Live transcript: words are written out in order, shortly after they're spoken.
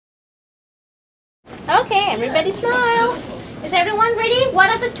Okay, everybody smile. Is everyone ready? What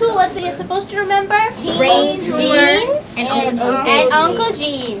are the 2 words that you're supposed to remember? Brain tumor and Uncle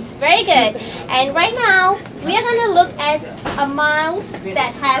Genes. Very good. And right now, we are going to look at a mouse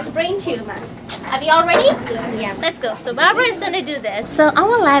that has brain tumor. Are we all ready? Yeah. Let's go. So Barbara is going to do this. So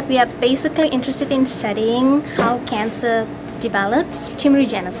our lab, we are basically interested in studying how cancer develops,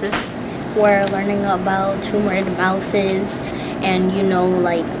 tumorigenesis. We're learning about tumored mouses, and you know,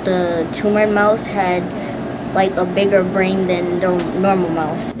 like the tumored mouse had like a bigger brain than the normal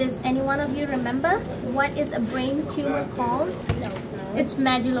mouse. Does any one of you remember what is a brain tumor called? It's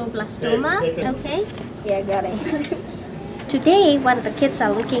medulloblastoma. Okay. Yeah, got it. Today, what the kids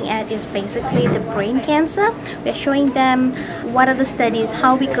are looking at is basically the brain cancer. We're showing them what are the studies,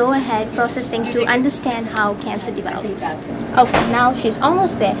 how we go ahead processing to understand how cancer develops. Okay, now she's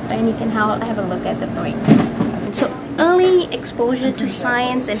almost there, and you can have a look at the brain. So early exposure to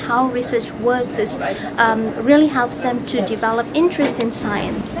science and how research works is really helps them to develop interest in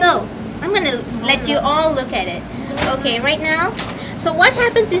science. So I'm going to let you all look at it. Okay, right now. So what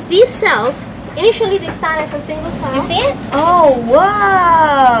happens is these cells, initially they start as a single cell. You see it? Oh,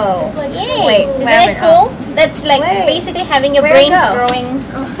 wow! Yay! Wait, isn't it cool? That's like basically having your brains growing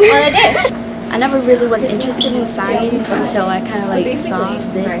on a dish. I never really was interested in science until I kind of like saw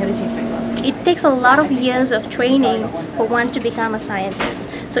this. Sorry, I had to change my glasses. It takes a lot of years of training for one to become a scientist.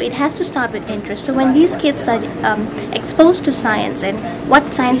 So it has to start with interest. So when these kids are exposed to science and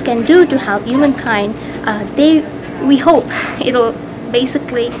what science can do to help humankind, we hope it'll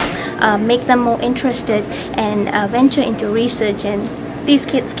basically make them more interested and venture into research. And these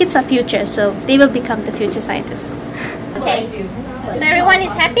kids are future, so they will become the future scientists. Okay, so everyone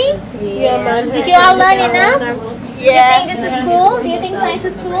is happy? Yeah. Did you all learn enough? Yeah. Do you think this is cool? Do you think science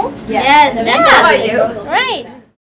is cool? Yes. Yeah. How about you? Right.